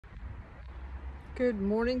Good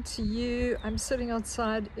morning to you. I'm sitting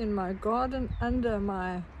outside in my garden under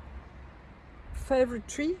my favorite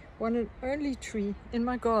tree, one and only tree in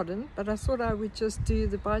my garden, but I thought I would just do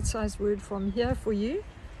the bite-sized word from here for you.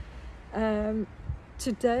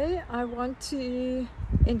 Today I want to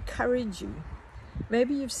encourage you.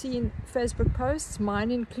 Maybe you've seen Facebook posts,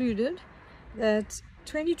 mine included, that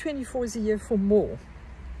 2024 is a year for more,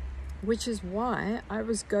 which is why I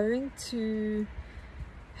was going to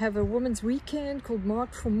have a women's weekend called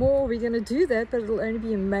Mark for More. We're going to do that, but it'll only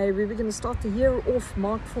be in May. We were going to start the year off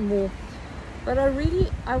Mark for More. But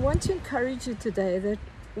I want to encourage you today that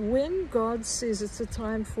when God says it's a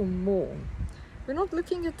time for more, we're not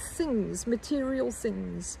looking at things, material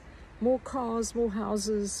things, more cars, more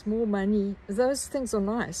houses, more money. Those things are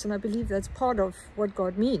nice, and I believe that's part of what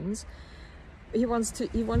God means. He wants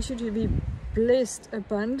you to be blessed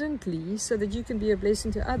abundantly so that you can be a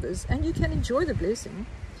blessing to others and you can enjoy the blessing.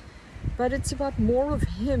 But it's about more of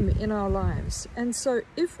Him in our lives. And so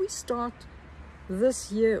if we start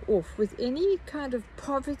this year off with any kind of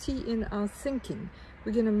poverty in our thinking,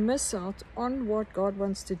 we're going to miss out on what God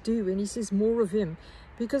wants to do when He says more of Him.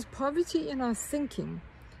 Because poverty in our thinking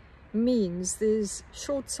means there's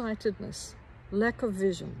short-sightedness, lack of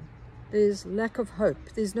vision, there's lack of hope,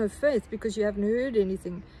 there's no faith because you haven't heard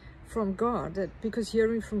anything from God. Because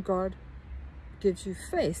hearing from God gives you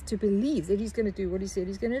faith to believe that He's going to do what He said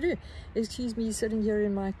He's going to do. Excuse me sitting here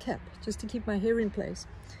in my cap just to keep my hair in place.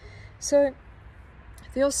 So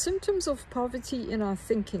there are symptoms of poverty in our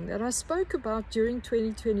thinking that I spoke about during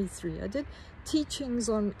 2023. I did teachings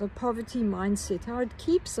on the poverty mindset, how it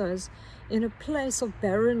keeps us in a place of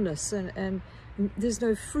barrenness, and there's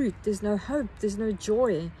no fruit, there's no hope, there's no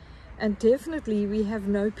joy, and definitely we have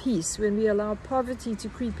no peace when we allow poverty to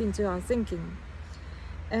creep into our thinking.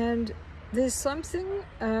 And there's something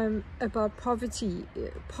about poverty.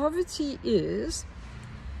 Poverty is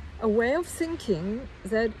a way of thinking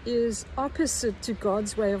that is opposite to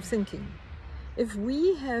God's way of thinking. If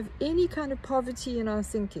we have any kind of poverty in our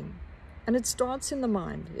thinking, and it starts in the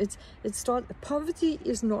mind, poverty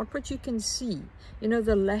is not what you can see,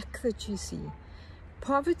 the lack that you see.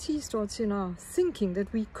 Poverty starts in our thinking,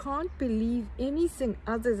 that we can't believe anything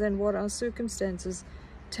other than what our circumstances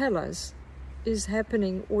tell us is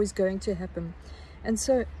happening or is going to happen. And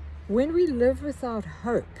so when we live without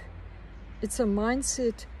hope, it's a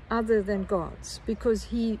mindset other than God's, because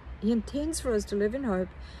He intends for us to live in hope.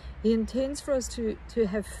 He intends for us to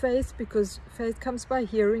have faith, because faith comes by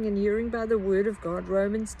hearing, and hearing by the word of God,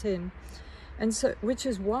 Romans 10. And so, which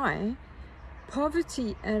is why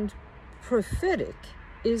poverty and prophetic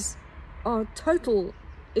are total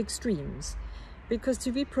extremes, because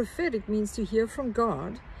to be prophetic means to hear from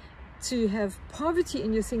God. To have poverty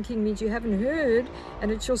in your thinking means you haven't heard, and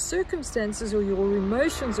it's your circumstances or your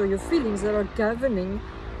emotions or your feelings that are governing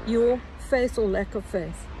your faith or lack of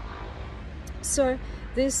faith. So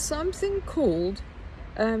there's something called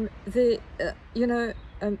there's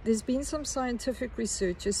been some scientific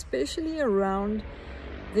research, especially around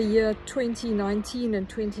the year 2019 and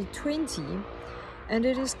 2020, and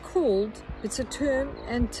it's a term,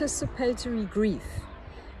 anticipatory grief.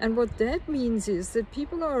 And what that means is that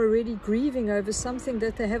people are already grieving over something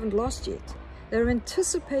that they haven't lost yet. They're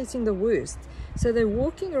anticipating the worst. So they're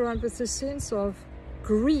walking around with a sense of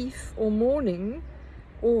grief or mourning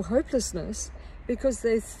or hopelessness, because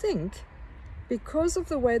they think, because of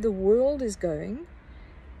the way the world is going,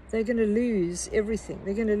 they're going to lose everything.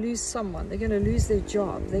 They're going to lose someone. They're going to lose their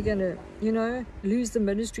job. They're going to, lose the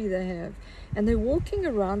ministry they have. And they're walking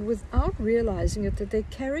around without realizing it, that they're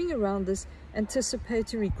carrying around this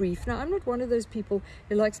anticipatory grief. Now, I'm not one of those people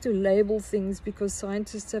who likes to label things because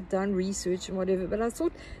scientists have done research and whatever, but I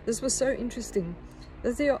thought this was so interesting.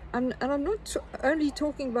 That and I'm not only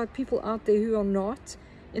talking about people out there who are not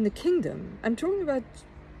in the kingdom. I'm talking about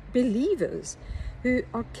believers who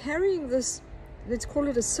are carrying this, let's call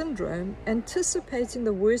it a syndrome, anticipating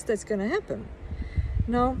the worst that's going to happen.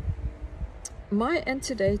 Now, my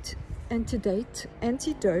antidote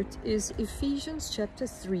is Ephesians chapter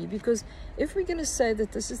 3, because if we're going to say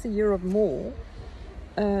that this is the year of more,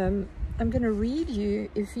 I'm going to read you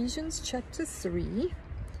Ephesians chapter 3,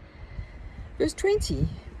 verse 20.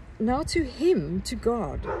 Now to Him, to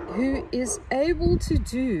God, who is able to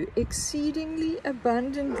do exceedingly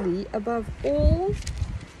abundantly above all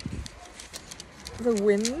the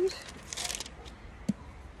wind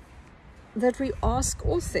that we ask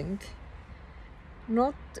or think,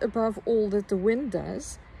 not above all that the wind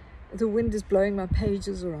does. The wind is blowing my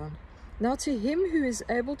pages around. Now to Him who is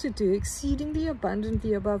able to do exceedingly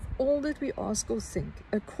abundantly above all that we ask or think,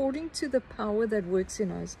 according to the power that works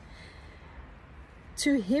in us.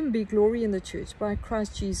 To him be glory in the church by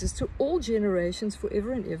Christ Jesus to all generations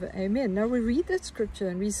forever and ever. Amen. Now we read that scripture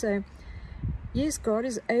and we say, yes, God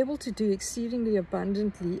is able to do exceedingly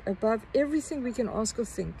abundantly above everything we can ask or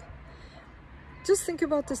think. Just think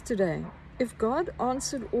about this today. If God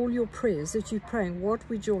answered all your prayers that you're praying, what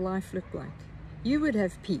would your life look like? You would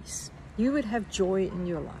have peace. You would have joy in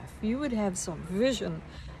your life. You would have some vision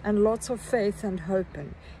and lots of faith and hope.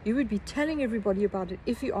 And you would be telling everybody about it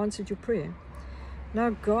if you answered your prayer.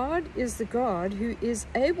 Now, God is the God who is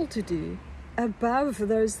able to do above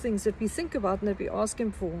those things that we think about and that we ask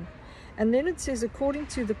him for. And then it says, according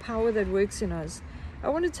to the power that works in us. I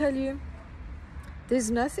want to tell you, there's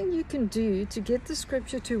nothing you can do to get the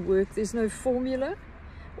scripture to work. There's no formula.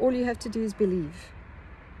 All you have to do is believe.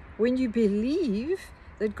 When you believe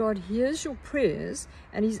that God hears your prayers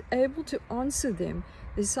and he's able to answer them,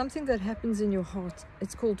 there's something that happens in your heart.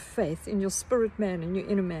 It's called faith, in your spirit man, in your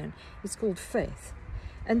inner man. It's called faith.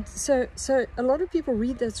 And so a lot of people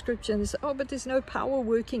read that scripture and they say, oh, but there's no power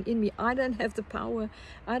working in me. I don't have the power.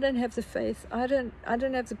 I don't have the faith. I don't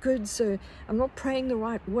have the good, so I'm not praying the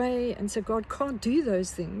right way. And so God can't do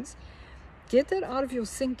those things. Get that out of your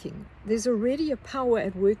thinking. There's already a power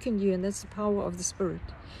at work in you, and that's the power of the Spirit.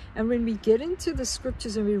 And when we get into the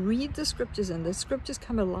scriptures and we read the scriptures and the scriptures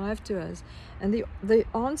come alive to us, and the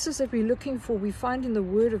answers that we're looking for we find in the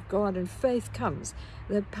Word of God, and faith comes,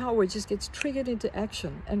 that power just gets triggered into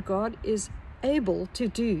action, and God is able to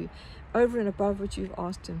do over and above what you've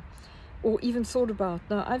asked him or even thought about.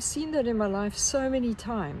 Now, I've seen that in my life so many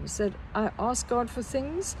times that I ask God for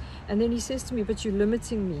things and then he says to me, but you're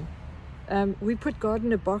limiting me. We put God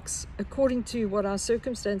in a box according to what our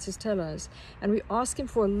circumstances tell us, and we ask him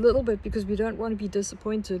for a little bit because we don't want to be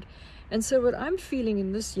disappointed. And so what I'm feeling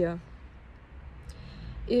in this year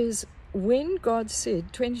is, when God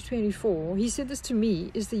said 2024, he said this to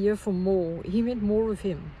me, is the year for more. He meant more of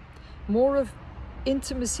him, more of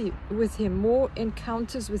intimacy with him, more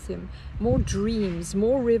encounters with him, more dreams,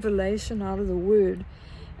 more revelation out of the Word.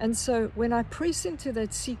 And so when I press into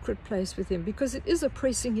that secret place with him, because it is a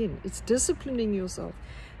pressing in, it's disciplining yourself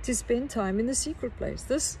to spend time in the secret place.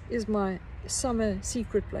 This is my summer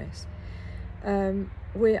secret place,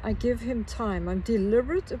 where I give him time. I'm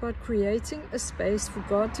deliberate about creating a space for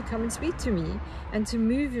God to come and speak to me and to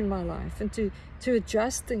move in my life and to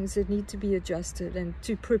adjust things that need to be adjusted and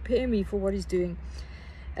to prepare me for what he's doing.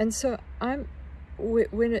 And so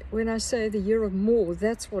when I say the year of more,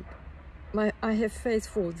 that's what I have faith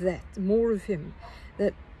for, that more of him,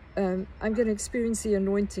 that I'm going to experience the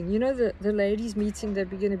anointing. You know, the ladies meeting that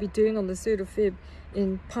we're going to be doing on the 3rd of Feb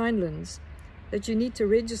in Pinelands, that you need to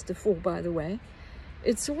register for, by the way.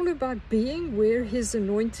 It's all about being where his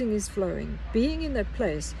anointing is flowing, being in that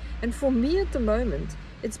place. And for me at the moment,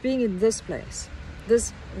 it's being in this place,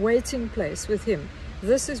 this waiting place with him.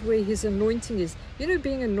 This is where his anointing is. You know,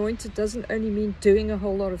 being anointed doesn't only mean doing a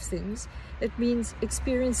whole lot of things. It means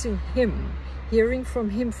experiencing him, hearing from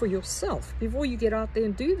him for yourself before you get out there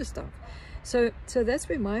and do the stuff. So that's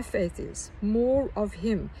where my faith is, more of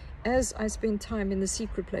him as I spend time in the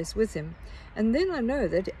secret place with him. And then I know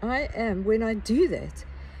that I am, when I do that,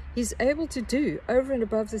 he's able to do over and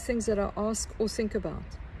above the things that I ask or think about.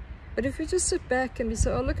 But if we just sit back and we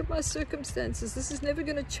say, oh, look at my circumstances, this is never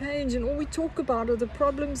going to change, and all we talk about are the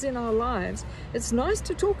problems in our lives. It's nice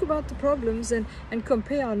to talk about the problems and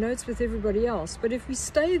compare our notes with everybody else. But if we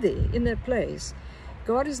stay there in that place,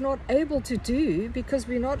 God is not able to do, because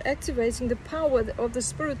we're not activating the power of the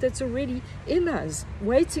Spirit that's already in us,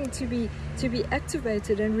 waiting to be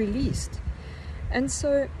activated and released. And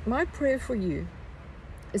so my prayer for you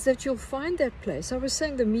is that you'll find that place. I was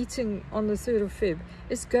saying the meeting on the 3rd of Feb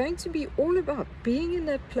is going to be all about being in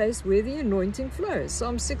that place where the anointing flows.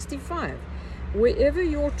 Psalm 65. Wherever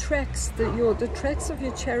your tracks, the tracks of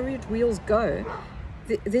your chariot wheels go,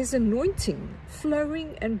 there's anointing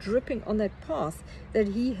flowing and dripping on that path that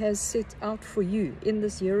he has set out for you in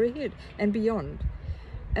this year ahead and beyond.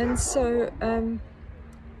 And so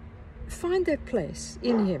find that place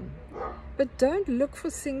in him. But don't look for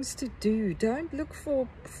things to do. Don't look for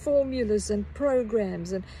formulas and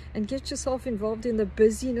programs and get yourself involved in the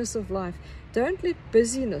busyness of life. Don't let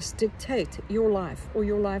busyness dictate your life or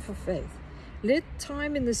your life of faith. Let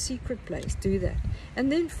time in the secret place do that.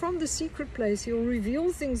 And then from the secret place, he'll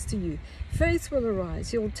reveal things to you. Faith will arise.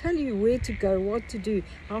 He'll tell you where to go, what to do,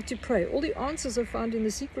 how to pray. All the answers are found in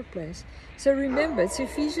the secret place. So remember, it's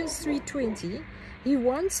Ephesians 3:20. He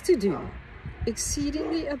wants to do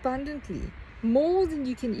exceedingly abundantly, more than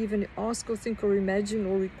you can even ask or think or imagine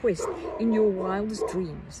or request in your wildest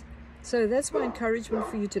dreams. So that's my encouragement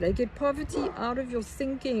for you today. Get poverty out of your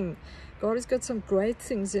thinking. God has got some great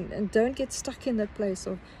things, and don't get stuck in that place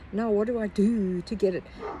of, now what do I do to get it?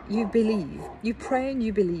 You believe, you pray and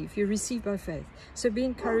you believe, you receive by faith. So be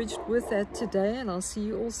encouraged with that today, and I'll see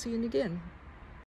you all soon again.